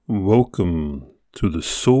Welcome to the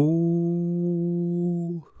Soul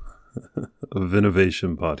of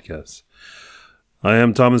Innovation podcast. I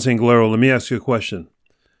am Thomas Anglero. Let me ask you a question.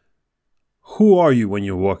 Who are you when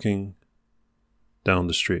you're walking down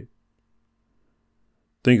the street?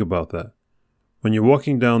 Think about that. When you're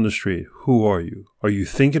walking down the street, who are you? Are you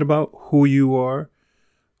thinking about who you are?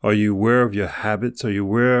 Are you aware of your habits? Are you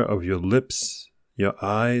aware of your lips, your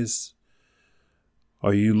eyes?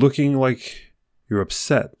 Are you looking like you're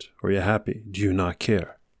upset or you're happy? Do you not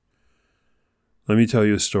care? Let me tell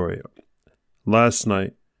you a story. Last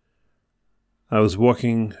night, I was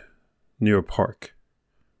walking near a park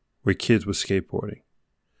where kids were skateboarding.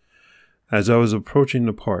 As I was approaching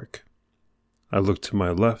the park, I looked to my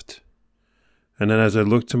left, and then as I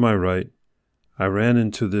looked to my right, I ran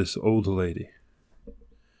into this old lady.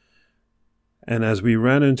 And as we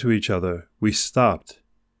ran into each other, we stopped,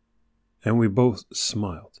 and we both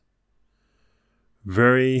smiled.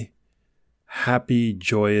 Very happy,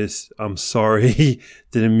 joyous, I'm sorry,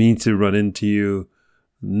 didn't mean to run into you.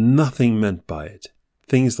 Nothing meant by it.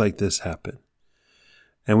 Things like this happen.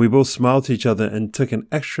 And we both smiled to each other and took an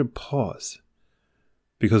extra pause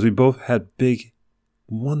because we both had big,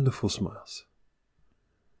 wonderful smiles.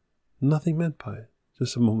 Nothing meant by it.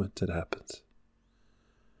 Just a moment that happens.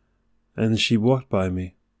 And she walked by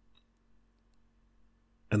me,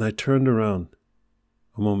 and I turned around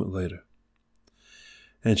a moment later.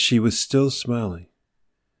 And she was still smiling.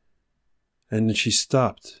 And then she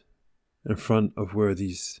stopped in front of where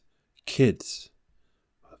these kids,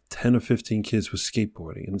 10 or 15 kids, were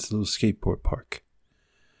skateboarding in this little skateboard park.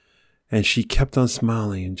 And she kept on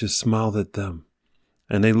smiling and just smiled at them.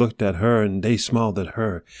 And they looked at her and they smiled at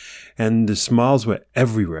her. And the smiles were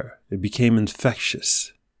everywhere. It became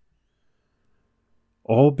infectious.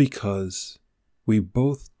 All because we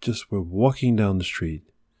both just were walking down the street,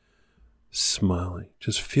 smiling,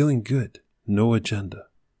 just feeling good, no agenda.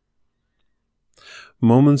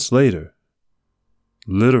 Moments later,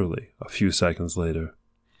 literally a few seconds later,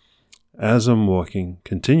 as I'm walking,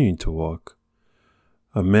 continuing to walk,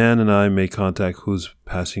 a man and I make contact who's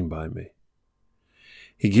passing by me.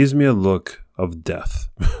 He gives me a look of death.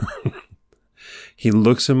 He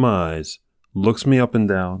looks in my eyes, looks me up and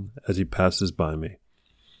down as he passes by me,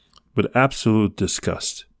 with absolute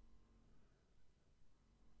disgust.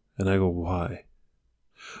 And I go, why?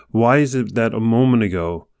 Why is it that a moment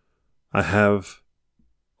ago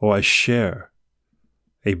I share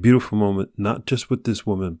a beautiful moment, not just with this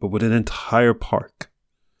woman, but with an entire park?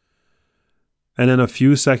 And then a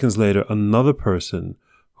few seconds later, another person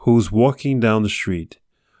who's walking down the street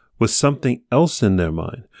with something else in their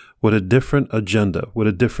mind, with a different agenda, with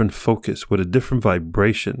a different focus, with a different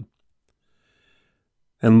vibration,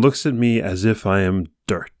 and looks at me as if I am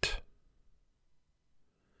dirt.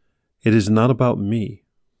 It is not about me.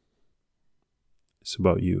 It's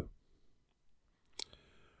about you.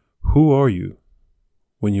 Who are you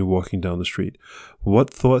when you're walking down the street?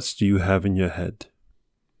 What thoughts do you have in your head?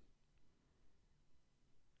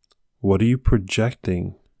 What are you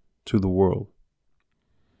projecting to the world?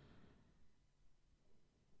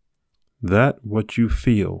 That what you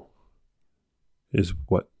feel is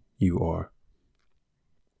what you are.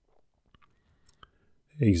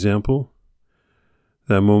 Example,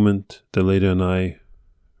 that moment the lady and I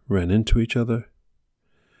ran into each other,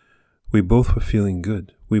 we both were feeling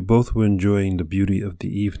good. We both were enjoying the beauty of the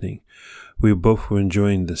evening. We both were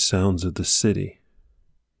enjoying the sounds of the city.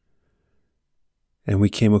 And we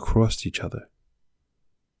came across each other.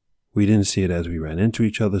 We didn't see it as we ran into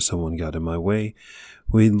each other. Someone got in my way.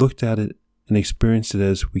 We looked at it and experienced it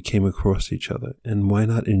as we came across each other. And why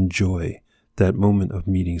not enjoy that moment of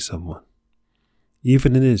meeting someone?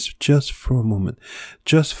 Even it is just for a moment,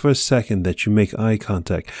 just for a second that you make eye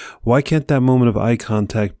contact. Why can't that moment of eye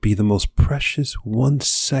contact be the most precious 1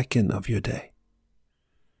 second of your day?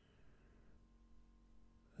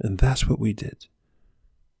 And that's what we did.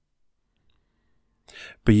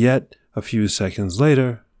 But yet, a few seconds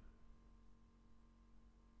later,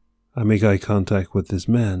 I make eye contact with this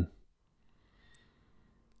man.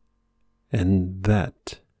 And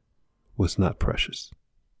that was not precious.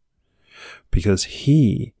 Because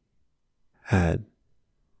he had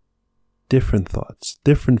different thoughts,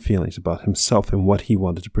 different feelings about himself and what he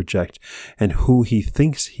wanted to project and who he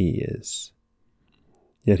thinks he is.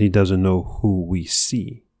 Yet he doesn't know who we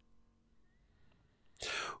see.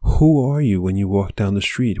 Who are you when you walk down the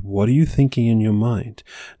street? What are you thinking in your mind?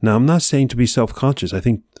 Now, I'm not saying to be self-conscious. I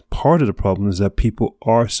think part of the problem is that people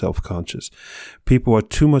are self-conscious. People are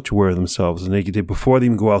too much aware of themselves, and before they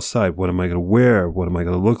even go outside, what am I going to wear? What am I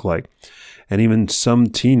going to look like? And even some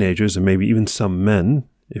teenagers, and maybe even some men,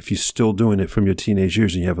 If you're still doing it from your teenage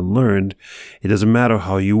years and you haven't learned, it doesn't matter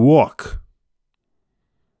how you walk,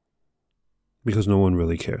 because no one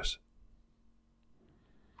really cares.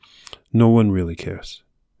 No one really cares.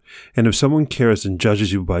 And if someone cares and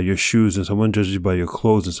judges you by your shoes, and someone judges you by your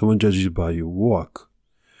clothes, and someone judges you by your walk,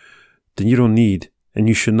 then you don't need and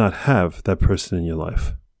you should not have that person in your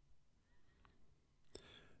life.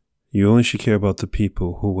 You only should care about the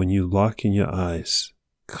people who, when you lock in your eyes,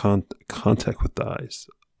 contact with the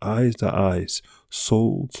eyes to eyes,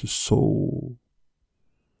 soul to soul,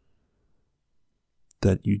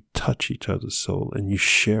 that you touch each other's soul and you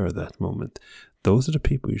share that moment. Those are the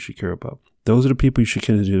people you should care about. Those are the people you should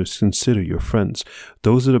consider your friends.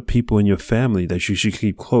 Those are the people in your family that you should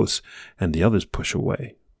keep close and the others push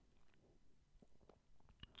away.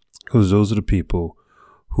 Because those are the people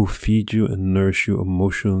who feed you and nourish you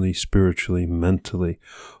emotionally, spiritually, mentally,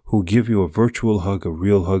 who give you a virtual hug, a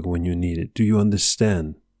real hug when you need it. Do you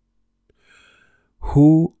understand?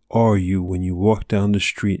 Who are you when you walk down the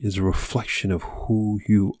street is a reflection of who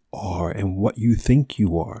you are and what you think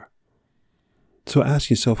you are. So ask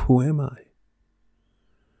yourself, who am I?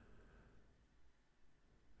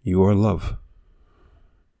 You are love.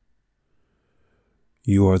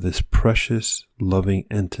 You are this precious, loving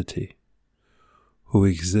entity who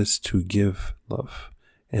exists to give love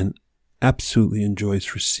and absolutely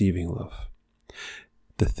enjoys receiving love.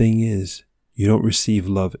 The thing is, you don't receive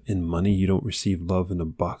love in money. You don't receive love in a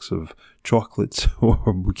box of chocolates or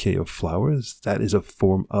a bouquet of flowers. That is a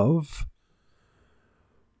form of.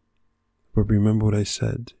 But remember what I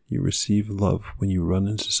said. You receive love when you run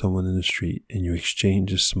into someone in the street and you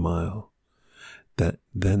exchange a smile that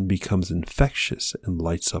then becomes infectious and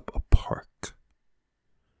lights up a park.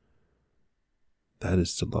 That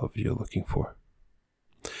is the love you're looking for.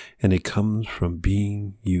 And it comes from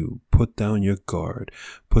being you. Put down your guard.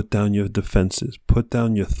 Put down your defenses. Put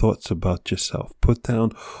down your thoughts about yourself. Put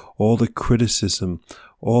down all the criticism,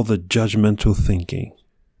 all the judgmental thinking.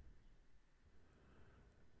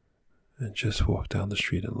 And just walk down the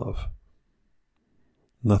street in love.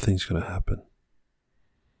 Nothing's going to happen.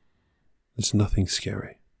 It's nothing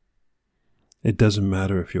scary. It doesn't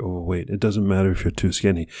matter if you're overweight. It doesn't matter if you're too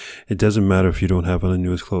skinny. It doesn't matter if you don't have on the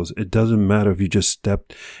newest clothes. It doesn't matter if you just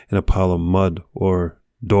stepped in a pile of mud or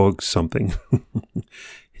dog something.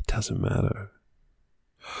 It doesn't matter.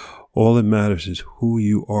 All that matters is who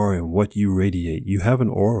you are and what you radiate. You have an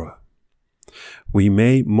aura.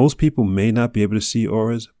 Most people may not be able to see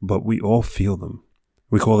auras, but we all feel them.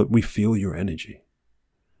 We feel your energy.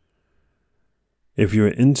 If you're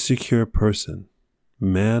an insecure person,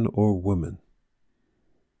 man or woman,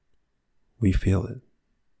 we feel it.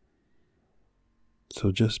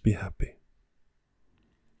 So just be happy.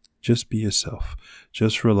 Just be yourself.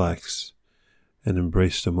 Just relax and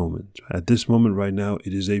embrace the moment. At this moment right now,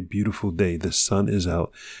 it is a beautiful day. The sun is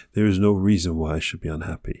out. There is no reason why I should be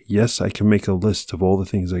unhappy. Yes, I can make a list of all the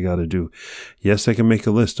things I got to do. Yes, I can make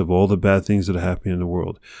a list of all the bad things that are happening in the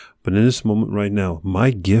world. But in this moment right now, my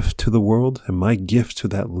gift to the world and my gift to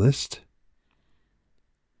that list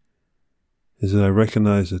is that I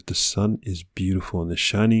recognize that the sun is beautiful and it's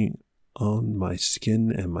shining on my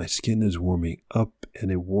skin, and my skin is warming up,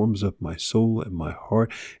 and it warms up my soul and my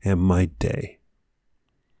heart and my day.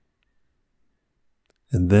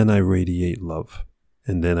 And then I radiate love,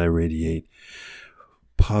 and then I radiate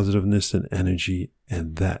positiveness and energy,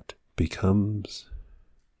 and that becomes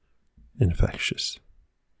infectious.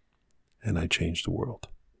 And I change the world.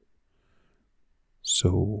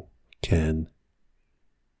 So can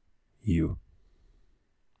you.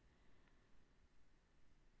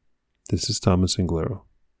 This is Thomas Inglero.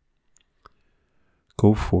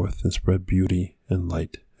 Go forth and spread beauty and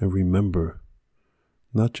light, and remember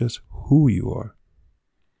not just who you are,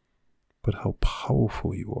 but how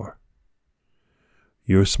powerful you are.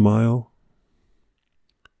 Your smile,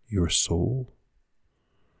 your soul,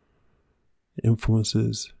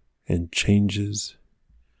 influences and changes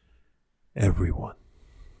everyone.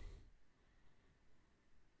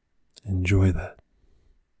 Enjoy that.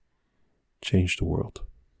 Change the world.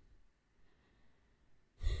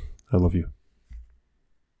 I love you.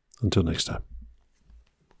 Until next time.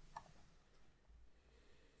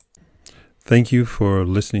 Thank you for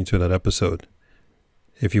listening to that episode.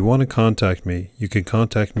 If you want to contact me, you can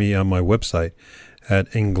contact me on my website at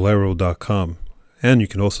inglero.com, and you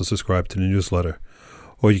can also subscribe to the newsletter.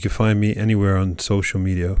 Or you can find me anywhere on social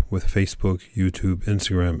media with Facebook, YouTube,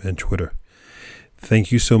 Instagram, and Twitter.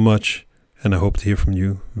 Thank you so much, and I hope to hear from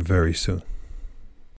you very soon.